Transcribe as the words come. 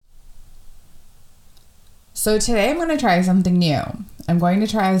So today I'm going to try something new. I'm going to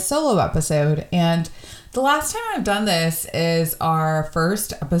try a solo episode, and the last time I've done this is our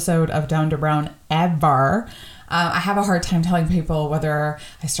first episode of Down to Brown ever. I have a hard time telling people whether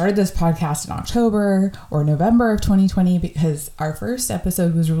I started this podcast in October or November of 2020 because our first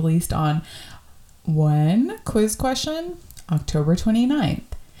episode was released on one quiz question, October 29th.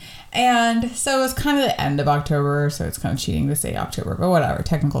 And so it's kind of the end of October, so it's kind of cheating to say October, but whatever,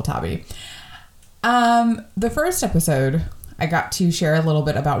 technical tabby. The first episode, I got to share a little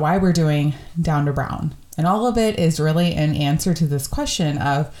bit about why we're doing Down to Brown. And all of it is really an answer to this question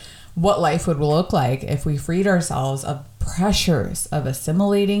of what life would look like if we freed ourselves of pressures of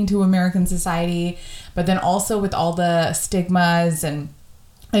assimilating to American society, but then also with all the stigmas and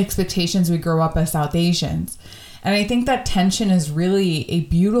expectations we grow up as South Asians. And I think that tension is really a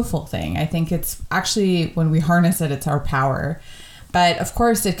beautiful thing. I think it's actually, when we harness it, it's our power. But of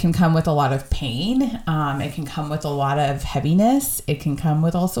course, it can come with a lot of pain. It can come with a lot of heaviness. It can come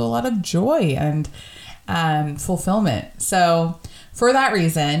with also a lot of joy and fulfillment. So for that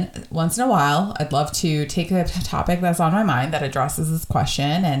reason, once in a while, I'd love to take a topic that's on my mind that addresses this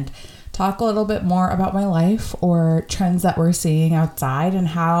question and talk a little bit more about my life or trends that we're seeing outside and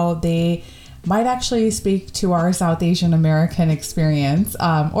how they might actually speak to our South Asian American experience,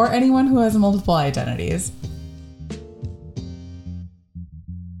 or anyone who has multiple identities.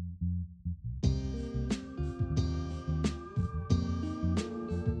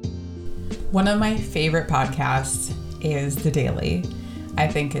 One of my favorite podcasts is The Daily. I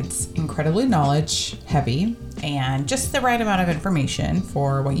think it's incredibly knowledge heavy and just the right amount of information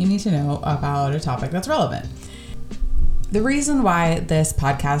for what you need to know about a topic that's relevant. The reason why this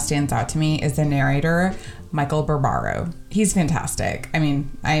podcast stands out to me is the narrator, Michael Barbaro. He's fantastic. I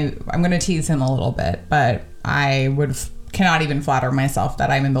mean, I'm going to tease him a little bit, but cannot even flatter myself that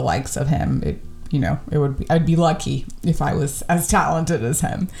I'm in the likes of him. I'd be lucky if I was as talented as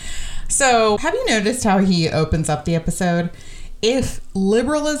him. So have you noticed how he opens up the episode? If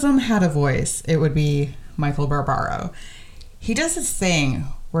liberalism had a voice, it would be Michael Barbaro. He does this thing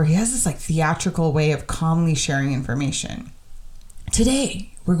where he has this theatrical way of calmly sharing information.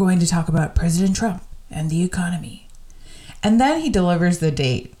 Today, we're going to talk about President Trump and the economy. And then he delivers the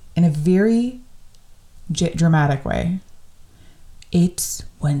date in a very dramatic way. It's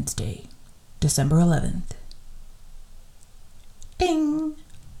Wednesday, December 11th. Ding.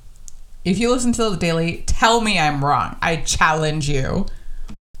 If you listen to The Daily, tell me I'm wrong. I challenge you.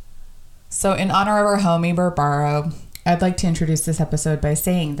 So in honor of our homie Barbaro, I'd like to introduce this episode by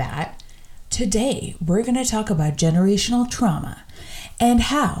saying that today we're going to talk about generational trauma and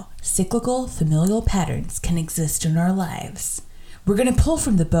how cyclical familial patterns can exist in our lives. We're going to pull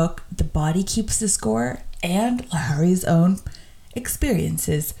from the book The Body Keeps the Score and Lahari's own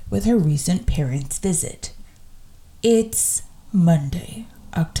experiences with her recent parents' visit. It's Monday,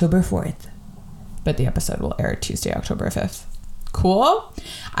 October 4th, but the episode will air Tuesday, October 5th. Cool.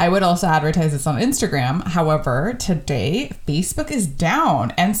 I would also advertise this on Instagram. However, today Facebook is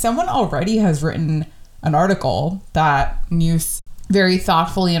down and someone already has written an article that news very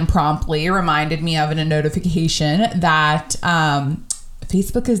thoughtfully and promptly reminded me of in a notification that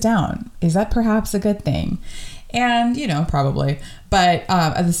Facebook is down. Is that perhaps a good thing? And, probably. But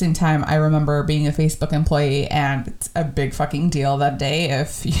at the same time, I remember being a Facebook employee and it's a big fucking deal that day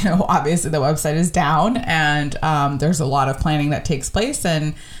if, obviously the website is down and there's a lot of planning that takes place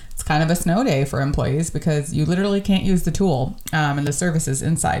and it's kind of a snow day for employees because you literally can't use the tool and the services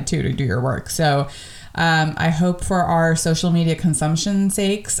inside too to do your work. So I hope for our social media consumption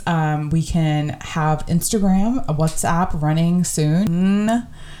sakes, we can have Instagram, WhatsApp running soon.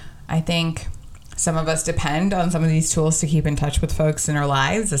 I think some of us depend on some of these tools to keep in touch with folks in our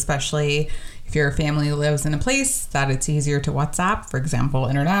lives, especially if your family lives in a place that it's easier to WhatsApp, for example,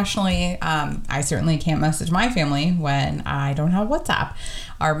 internationally. I certainly can't message my family when I don't have WhatsApp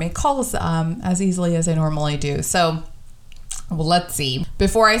or make calls as easily as I normally do. So let's see.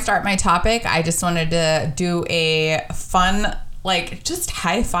 Before I start my topic, I just wanted to do a fun just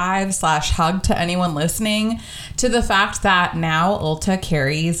high five / hug to anyone listening to the fact that now Ulta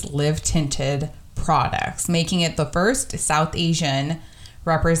carries Live Tinted products, making it the first South Asian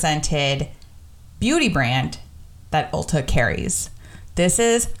represented beauty brand that Ulta carries. This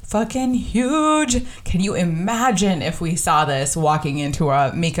is fucking huge. Can you imagine if we saw this walking into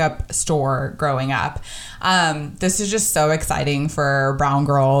a makeup store growing up? This is just so exciting for brown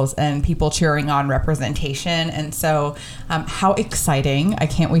girls and people cheering on representation. And so how exciting. I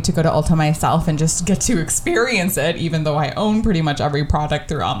can't wait to go to Ulta myself and just get to experience it, even though I own pretty much every product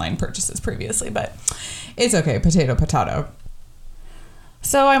through online purchases previously. But it's okay. Potato.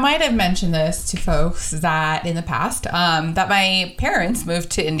 So I might have mentioned this to folks that in the past, that my parents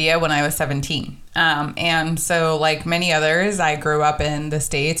moved to India when I was 17. And so like many others, I grew up in the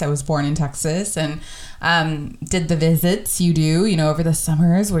States. I was born in Texas and did the visits you do, over the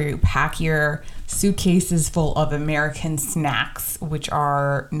summers where you pack your suitcases full of American snacks, which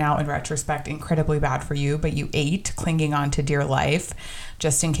are now in retrospect incredibly bad for you, but you ate clinging on to dear life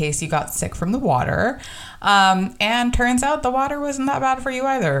just in case you got sick from the water. And turns out the water wasn't that bad for you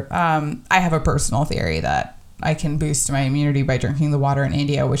either. I have a personal theory that I can boost my immunity by drinking the water in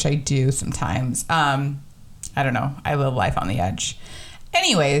India, which I do sometimes. I don't know. I live life on the edge.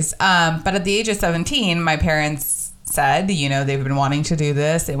 Anyways, but at the age of 17, my parents said, they've been wanting to do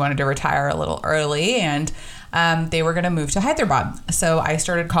this. They wanted to retire a little early and they were going to move to Hyderabad. So I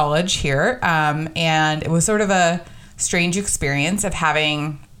started college here and it was sort of a strange experience of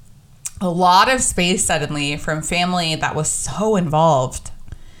having a lot of space suddenly from family that was so involved.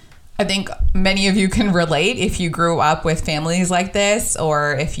 I think many of you can relate if you grew up with families like this,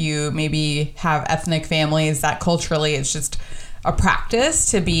 or if you maybe have ethnic families that culturally it's just a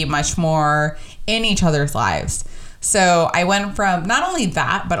practice to be much more in each other's lives. So I went from not only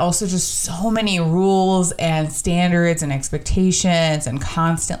that, but also just so many rules and standards and expectations and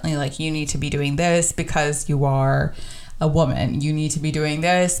constantly like, you need to be doing this because you are a woman. You need to be doing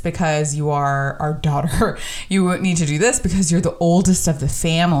this because you are our daughter. You need to do this because you're the oldest of the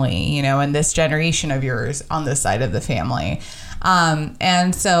family, and this generation of yours on this side of the family.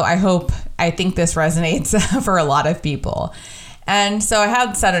 And so I think this resonates for a lot of people. And so I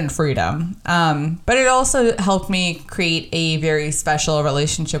had sudden freedom, but it also helped me create a very special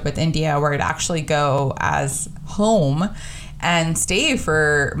relationship with India where I'd actually go as home and stay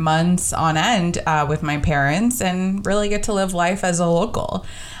for months on end with my parents and really get to live life as a local.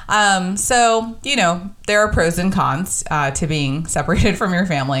 So, there are pros and cons to being separated from your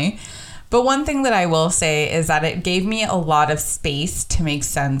family. But one thing that I will say is that it gave me a lot of space to make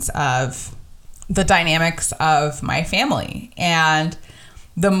sense of the dynamics of my family. And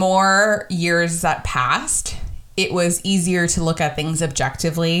the more years that passed, it was easier to look at things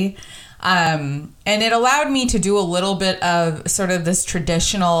objectively. And it allowed me to do a little bit of sort of this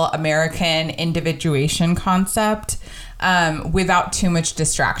traditional American individuation concept without too much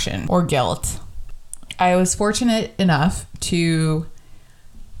distraction or guilt. I was fortunate enough to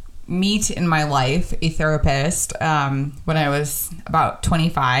meet in my life a therapist when I was about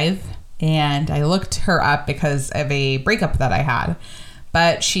 25. And I looked her up because of a breakup that I had.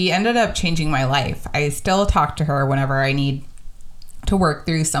 But she ended up changing my life. I still talk to her whenever I need to work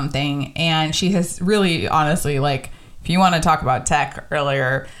through something. And she has really, honestly, like, if you want to talk about tech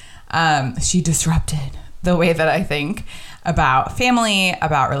earlier, she disrupted the way that I think about family,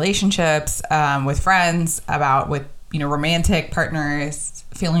 about relationships with friends, with romantic partners,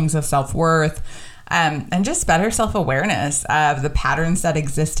 feelings of self-worth. And just better self-awareness of the patterns that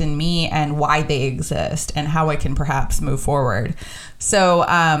exist in me and why they exist and how I can perhaps move forward. So,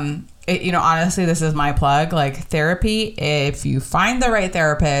 honestly, this is my plug. Like, therapy, if you find the right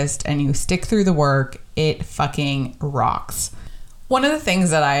therapist and you stick through the work, it fucking rocks. One of the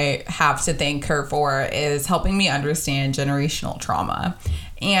things that I have to thank her for is helping me understand generational trauma.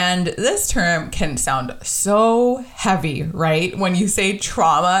 And this term can sound so heavy, right? When you say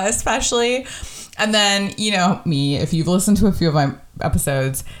trauma, especially. And then, me, if you've listened to a few of my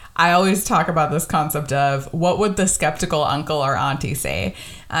episodes, I always talk about this concept of what would the skeptical uncle or auntie say?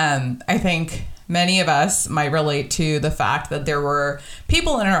 I think many of us might relate to the fact that there were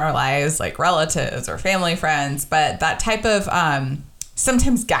people in our lives, like relatives or family friends, but that type of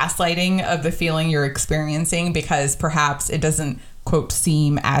sometimes gaslighting of the feeling you're experiencing because perhaps it doesn't, quote,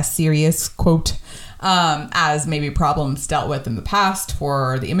 seem as serious, quote, as maybe problems dealt with in the past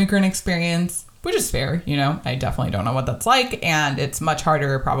for the immigrant experience. Which is fair, I definitely don't know what that's like. And it's much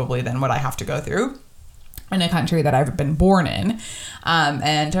harder probably than what I have to go through in a country that I've been born in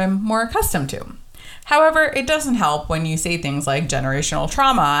and I'm more accustomed to. However, it doesn't help when you say things like generational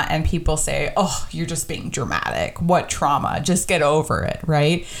trauma and people say, oh, you're just being dramatic. What trauma? Just get over it,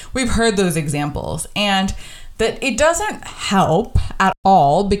 right? We've heard those examples and that it doesn't help at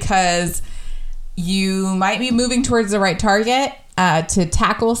all because you might be moving towards the right target to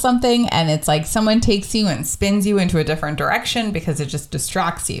tackle something and it's like someone takes you and spins you into a different direction because it just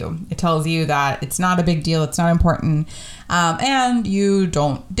distracts you. It tells you that it's not a big deal, it's not important, and you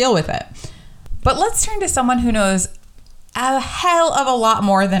don't deal with it. But let's turn to someone who knows a hell of a lot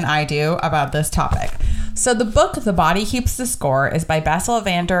more than I do about this topic. So the book, The Body Keeps the Score, is by Bessel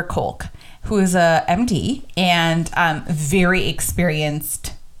van der Kolk, who is a MD and very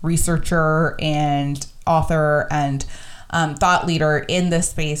experienced researcher and author and thought leader in the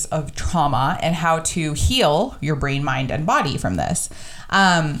space of trauma and how to heal your brain, mind, and body from this.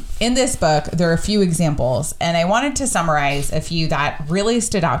 In this book, there are a few examples, and I wanted to summarize a few that really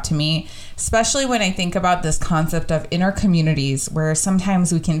stood out to me, especially when I think about this concept of inner communities, where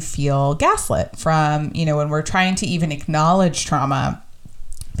sometimes we can feel gaslit from, when we're trying to even acknowledge trauma.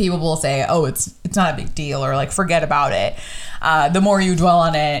 People will say, oh, it's not a big deal, or like, forget about it. The more you dwell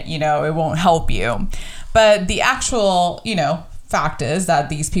on it, it won't help you. But the actual, fact is that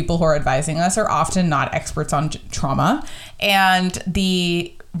these people who are advising us are often not experts on trauma. And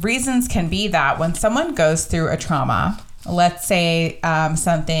the reasons can be that when someone goes through a trauma, let's say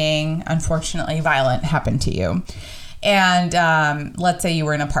something unfortunately violent happened to you, and let's say you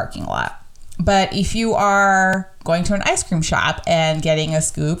were in a parking lot. But if you are going to an ice cream shop and getting a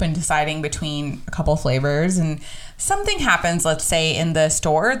scoop and deciding between a couple flavors, and something happens, let's say in the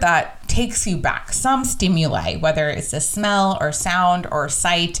store, that takes you back, some stimuli, whether it's a smell or sound or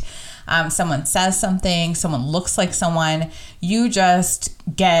sight, someone says something, someone looks like someone, you just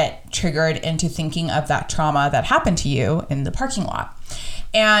get triggered into thinking of that trauma that happened to you in the parking lot.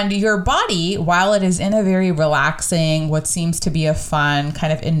 And your body, while it is in a very relaxing, what seems to be a fun,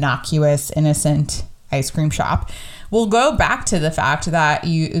 kind of innocuous, innocent ice cream shop, will go back to the fact that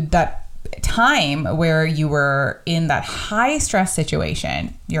that time where you were in that high stress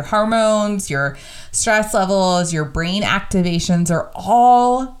situation, your hormones, your stress levels, your brain activations are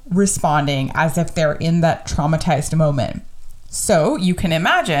all responding as if they're in that traumatized moment. So you can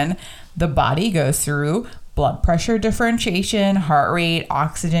imagine the body goes through blood pressure differentiation, heart rate,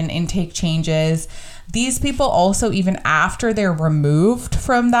 oxygen intake changes. These people also, even after they're removed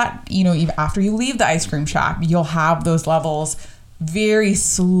from that, even after you leave the ice cream shop, you'll have those levels very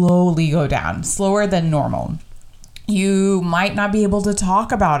slowly go down, slower than normal. You might not be able to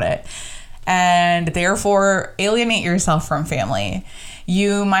talk about it and therefore alienate yourself from family.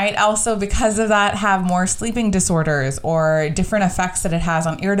 You might also, because of that, have more sleeping disorders or different effects that it has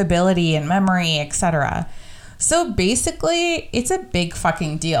on irritability and memory, etc. So basically, it's a big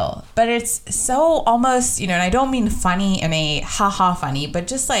fucking deal. But it's so almost, and I don't mean funny in a haha funny, but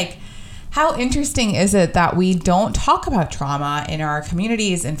just like, how interesting is it that we don't talk about trauma in our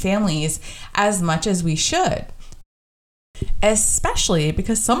communities and families as much as we should? Especially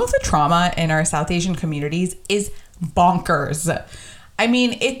because some of the trauma in our South Asian communities is bonkers. I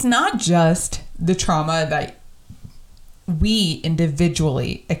mean, it's not just the trauma that we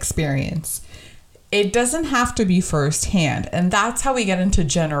individually experience. It doesn't have to be firsthand. And that's how we get into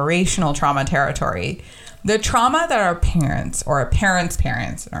generational trauma territory. The trauma that our parents or our parents'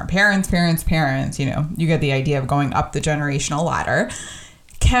 parents, or our parents' parents, you get the idea of going up the generational ladder,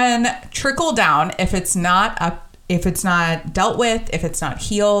 can trickle down if it's not dealt with, if it's not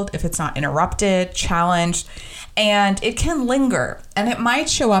healed, if it's not interrupted, challenged, and it can linger. And it might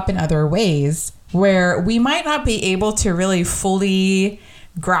show up in other ways where we might not be able to really fully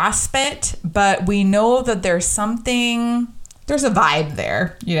grasp it, but we know that there's a vibe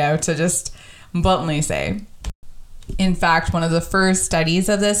there, to just bluntly say. In fact, one of the first studies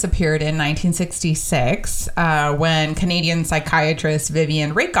of this appeared in 1966 when Canadian psychiatrist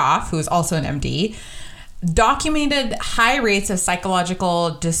Vivian Rakoff, who is also an MD, documented high rates of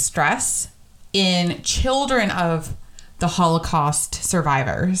psychological distress in children of the Holocaust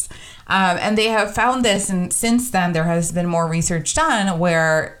survivors. And they have found this, and since then there has been more research done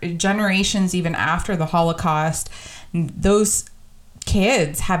where generations even after the Holocaust, those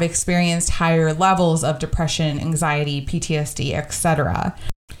kids have experienced higher levels of depression, anxiety, PTSD, etc.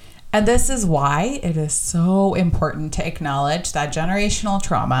 And this is why it is so important to acknowledge that generational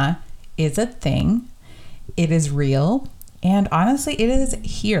trauma is a thing. It is real. And honestly, it is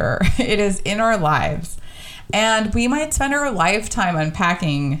here. It is in our lives. And we might spend our lifetime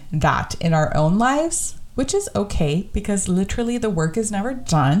unpacking that in our own lives, which is okay because literally the work is never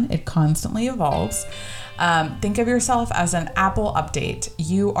done. It constantly evolves. Think of yourself as an Apple update.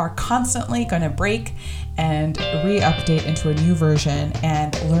 You are constantly going to break and re-update into a new version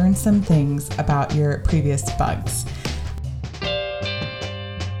and learn some things about your previous bugs.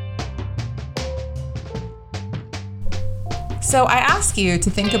 So I ask you to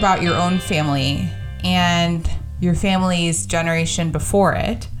think about your own family and your family's generation before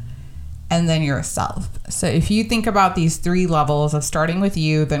it, and then yourself. So if you think about these three levels of starting with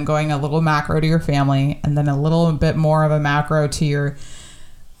you, then going a little macro to your family, and then a little bit more of a macro to your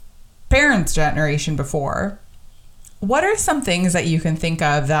parents' generation before, what are some things that you can think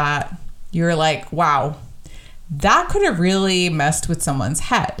of that you're like, wow, that could have really messed with someone's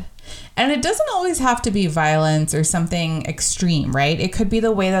head? And it doesn't always have to be violence or something extreme, right? It could be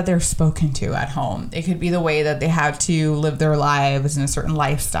the way that they're spoken to at home. It could be the way that they have to live their lives in a certain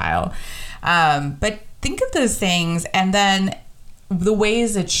lifestyle. But think of those things and then the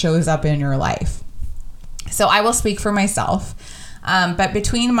ways it shows up in your life. So I will speak for myself. But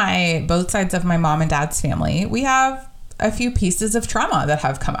between both sides of my mom and dad's family, we have a few pieces of trauma that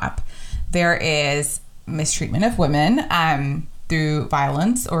have come up. There is mistreatment of women through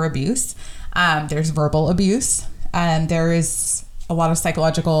violence or abuse. There's verbal abuse. There is a lot of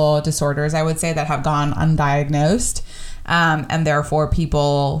psychological disorders, I would say, that have gone undiagnosed. And therefore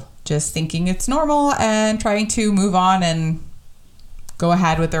people just thinking it's normal and trying to move on and go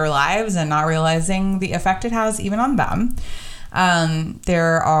ahead with their lives and not realizing the effect it has even on them.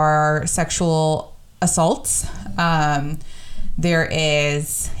 There are sexual assaults. There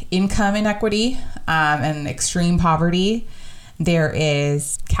is income inequity and extreme poverty. There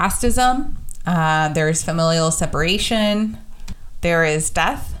is casteism. There is familial separation. There is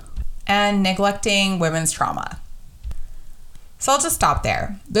death and neglecting women's trauma. So I'll just stop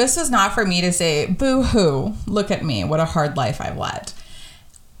there. This is not for me to say, boo-hoo, look at me, what a hard life I've led.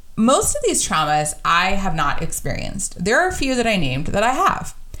 Most of these traumas I have not experienced. There are a few that I named that I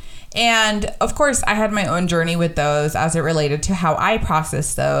have. And of course, I had my own journey with those as it related to how I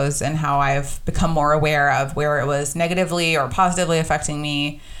processed those and how I've become more aware of where it was negatively or positively affecting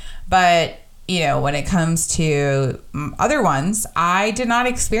me. But, when it comes to other ones, I did not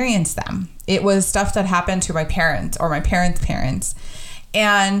experience them. It was stuff that happened to my parents or my parents' parents.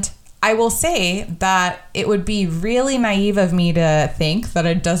 And I will say that it would be really naive of me to think that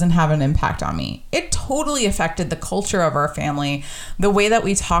it doesn't have an impact on me. It totally affected the culture of our family, the way that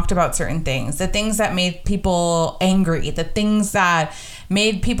we talked about certain things, the things that made people angry, the things that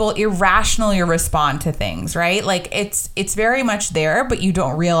made people irrationally respond to things, right? Like it's very much there, but you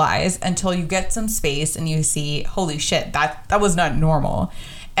don't realize until you get some space and you see, holy shit, that was not normal.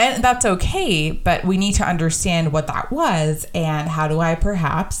 And that's okay, but we need to understand what that was and how do I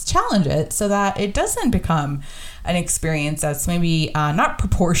perhaps challenge it so that it doesn't become an experience that's maybe not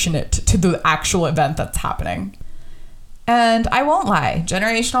proportionate to the actual event that's happening. And I won't lie,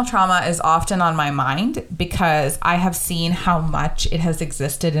 generational trauma is often on my mind because I have seen how much it has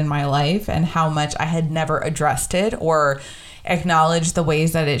existed in my life and how much I had never addressed it or acknowledge the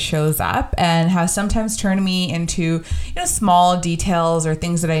ways that it shows up, and has sometimes turned me into, small details or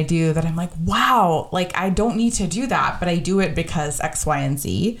things that I do that I'm like, wow, like I don't need to do that, but I do it because X, Y, and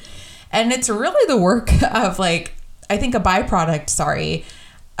Z. And it's really the work of I think a byproduct,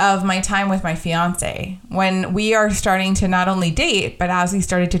 of my time with my fiance. When we are starting to not only date, but as we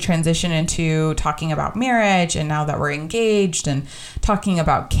started to transition into talking about marriage and now that we're engaged and talking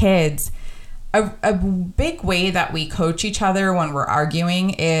about kids, a big way that we coach each other when we're arguing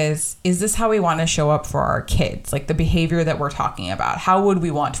is this how we want to show up for our kids? Like the behavior that we're talking about, how would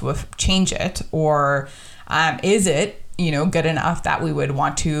we want to change it? Or is it, good enough that we would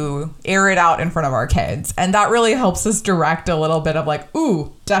want to air it out in front of our kids? And that really helps us direct a little bit of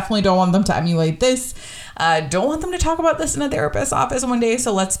ooh, definitely don't want them to emulate this. Don't want them to talk about this in a therapist's office one day.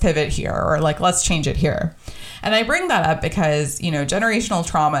 So let's pivot here, or let's change it here. And I bring that up because, generational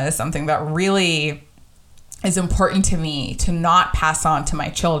trauma is something that really is important to me to not pass on to my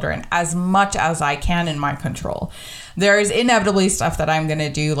children as much as I can in my control. There is inevitably stuff that I'm going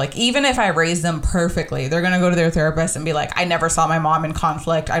to do. Even if I raise them perfectly, they're going to go to their therapist and be like, I never saw my mom in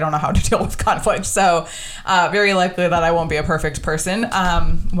conflict. I don't know how to deal with conflict. So very likely that I won't be a perfect person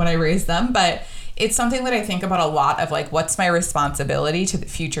when I raise them. But it's something that I think about a lot of what's my responsibility to the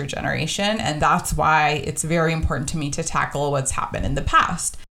future generation. And that's why it's very important to me to tackle what's happened in the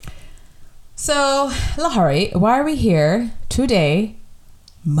past. So, Lahari, why are we here today,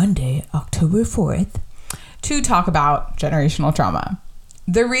 Monday, October 4th, to talk about generational trauma?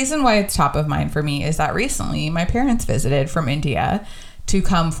 The reason why it's top of mind for me is that recently my parents visited from India to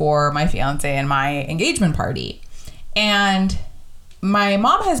come for my fiance and my engagement party. And my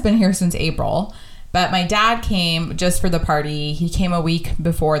mom has been here since April, but my dad came just for the party. He came a week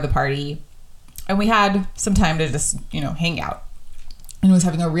before the party, and we had some time to just, hang out. And was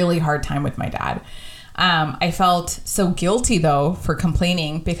having a really hard time with my dad. I felt so guilty, though, for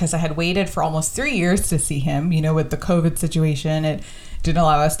complaining because I had waited for almost 3 years to see him. With the COVID situation, it didn't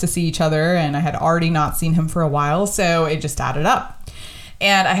allow us to see each other, and I had already not seen him for a while, so it just added up.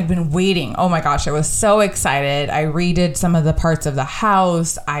 And I had been waiting. Oh my gosh, I was so excited. I redid some of the parts of the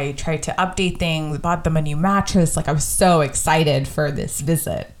house. I tried to update things, bought them a new mattress. I was so excited for this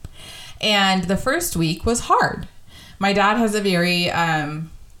visit. And the first week was hard. My dad has a very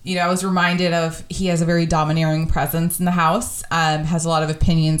I was reminded of he has a very domineering presence in the house, has a lot of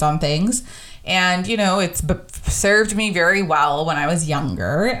opinions on things. And, it's served me very well when I was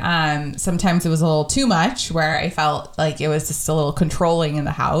younger. Sometimes it was a little too much where I felt like it was just a little controlling in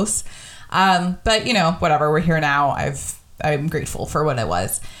the house. But, whatever, we're here now. I'm grateful for what it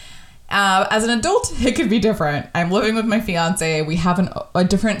was. As an adult, it could be different. I'm living with my fiance. We have a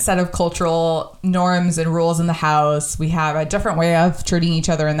different set of cultural norms and rules in the house. We have a different way of treating each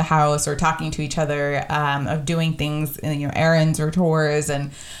other in the house or talking to each other, of doing things, errands or chores.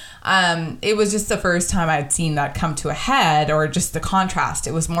 And it was just the first time I'd seen that come to a head, or just the contrast.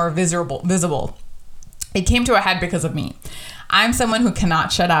 It was more visible. It came to a head because of me. I'm someone who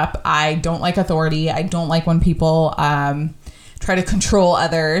cannot shut up. I don't like authority. I don't like when people try to control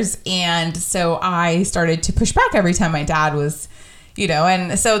others. And so I started to push back every time my dad was,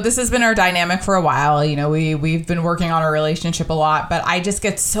 and so this has been our dynamic for a while. We've been working on our relationship a lot, but I just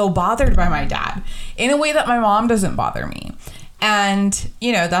get so bothered by my dad in a way that my mom doesn't bother me. And,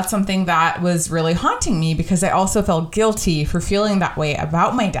 that's something that was really haunting me, because I also felt guilty for feeling that way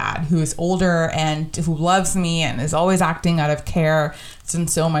about my dad, who is older and who loves me and is always acting out of care. It's done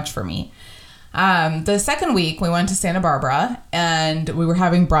so much for me. The second week we went to Santa Barbara and we were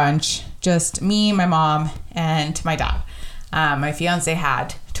having brunch, just me, my mom, and my dad. My fiance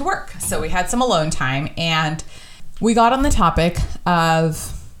had to work, so we had some alone time, and we got on the topic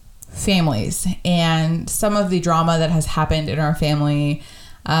of families and some of the drama that has happened in our family,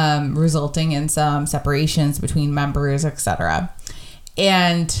 resulting in some separations between members, etc.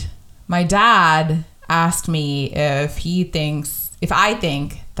 And my dad asked me if I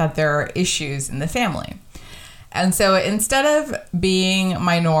think that there are issues in the family. And so instead of being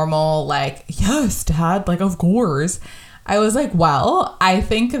my normal, yes, Dad, of course, I was like, well, I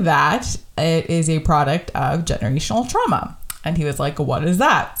think that it is a product of generational trauma. And he was like, what is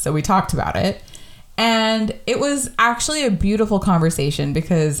that? So we talked about it. And it was actually a beautiful conversation,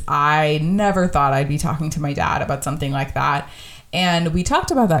 because I never thought I'd be talking to my dad about something like that. And we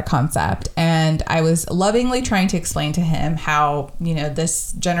talked about that concept, and I was lovingly trying to explain to him how,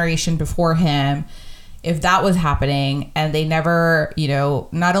 this generation before him, if that was happening and they never,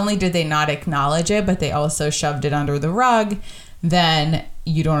 not only did they not acknowledge it, but they also shoved it under the rug, then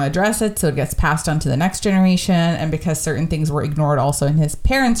you don't address it. So it gets passed on to the next generation. And because certain things were ignored also in his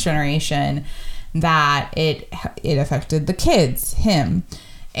parents' generation, that it affected the kids, him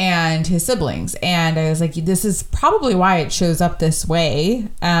and his siblings. And I was like, this is probably why it shows up this way.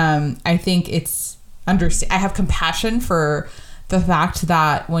 I think I have compassion for the fact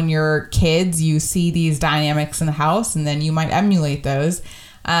that when you're kids, you see these dynamics in the house, and then you might emulate those.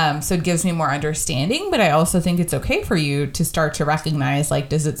 So it gives me more understanding, but I also think it's okay for you to start to recognize,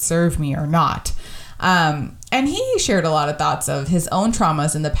 does it serve me or not? And he shared a lot of thoughts of his own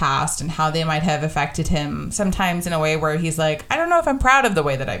traumas in the past and how they might have affected him, sometimes in a way where he's like, I don't know if I'm proud of the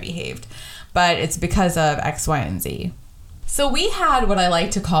way that I behaved, but it's because of X, Y, and Z. So we had what I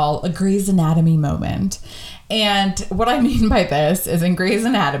like to call a Grey's Anatomy moment. And what I mean by this is, in Grey's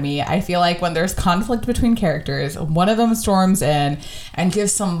Anatomy, I feel like when there's conflict between characters, one of them storms in and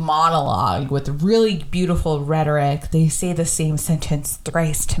gives some monologue with really beautiful rhetoric. They say the same sentence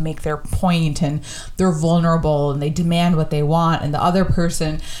thrice to make their point, and they're vulnerable and they demand what they want, and the other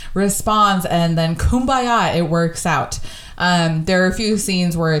person responds, and then kumbaya, it works out. There are a few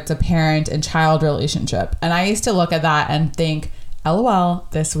scenes where it's a parent and child relationship, and I used to look at that and think, LOL,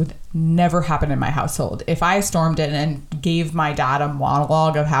 this would never happen in my household. If I stormed in and gave my dad a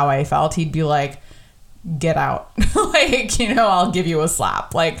monologue of how I felt, he'd be like, get out. I'll give you a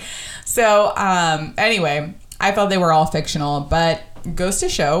slap. Anyway, I thought they were all fictional, but goes to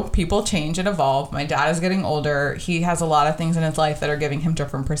show people change and evolve. My dad is getting older. He has a lot of things in his life that are giving him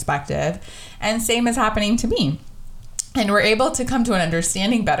different perspective, and same is happening to me. And we're able to come to an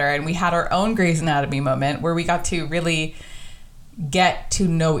understanding better. And we had our own Grey's Anatomy moment where we got to really get to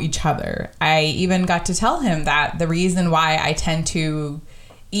know each other. I even got to tell him that the reason why I tend to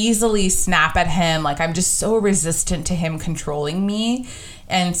easily snap at him, I'm just so resistant to him controlling me.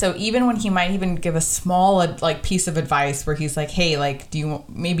 And so even when he might even give a small piece of advice where he's like, hey,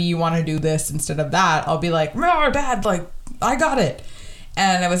 maybe you want to do this instead of that, I'll be like, no, Dad, I got it.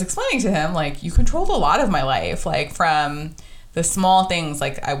 And I was explaining to him, you controlled a lot of my life, from the small things,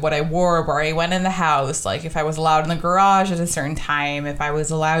 what I wore, where I went in the house, if I was allowed in the garage at a certain time, if I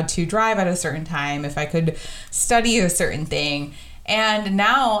was allowed to drive at a certain time, if I could study a certain thing. And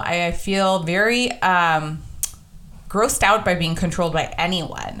now I feel very grossed out by being controlled by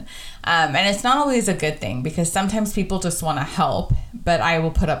anyone. And it's not always a good thing, because sometimes people just want to help, but I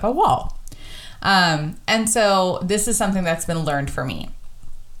will put up a wall. And so this is something that's been learned for me.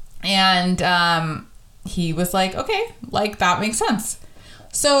 And he was like, okay, like that makes sense.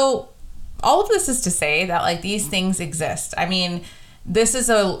 So all of this is to say that like these things exist. I mean, this is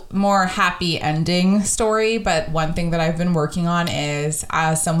a more happy ending story, but one thing that I've been working on is,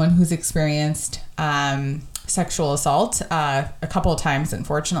 as someone who's experienced sexual assault a couple of times,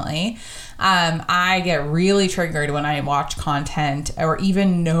 unfortunately, I get really triggered when I watch content or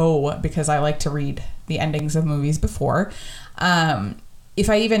even know, because I like to read the endings of movies before. If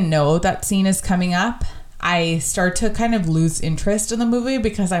I even know that scene is coming up, I start to kind of lose interest in the movie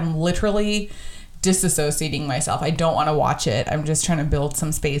because I'm literally disassociating myself. I don't want to watch it. I'm just trying to build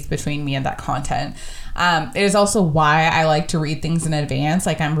some space between me and that content. It is also why I like to read things in advance.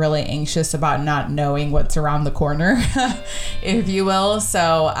 Like, I'm really anxious about not knowing what's around the corner, if you will.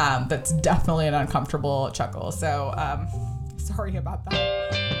 So that's definitely an uncomfortable chuckle. So sorry about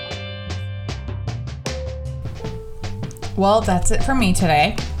that. Well, that's it for me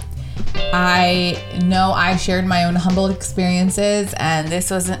today. I know I shared my own humble experiences, and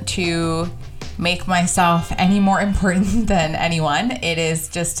this wasn't to make myself any more important than anyone. It is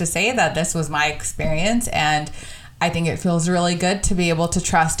just to say that this was my experience, and I think it feels really good to be able to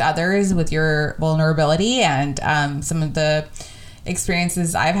trust others with your vulnerability and some of the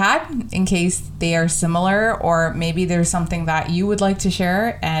experiences I've had, in case they are similar, or maybe there's something that you would like to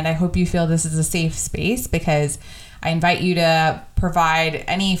share. And I hope you feel this is a safe space, because I invite you to provide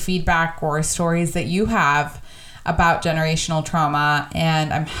any feedback or stories that you have about generational trauma,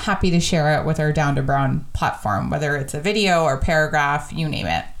 and I'm happy to share it with our Down to Brown platform, whether it's a video or paragraph, you name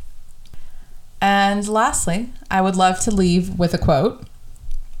it. And lastly, I would love to leave with a quote,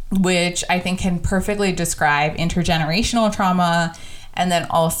 which I think can perfectly describe intergenerational trauma and then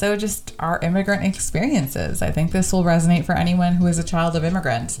also just our immigrant experiences. I think this will resonate for anyone who is a child of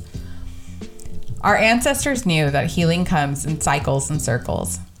immigrants. Our ancestors knew that healing comes in cycles and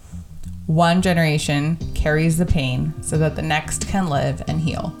circles. One generation carries the pain so that the next can live and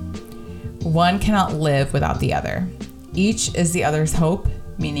heal. One cannot live without the other. Each is the other's hope,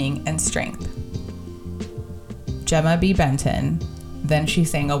 meaning, and strength. Gemma B. Benton. Then she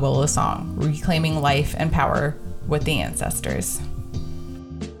sang a willow song, reclaiming life and power with the ancestors.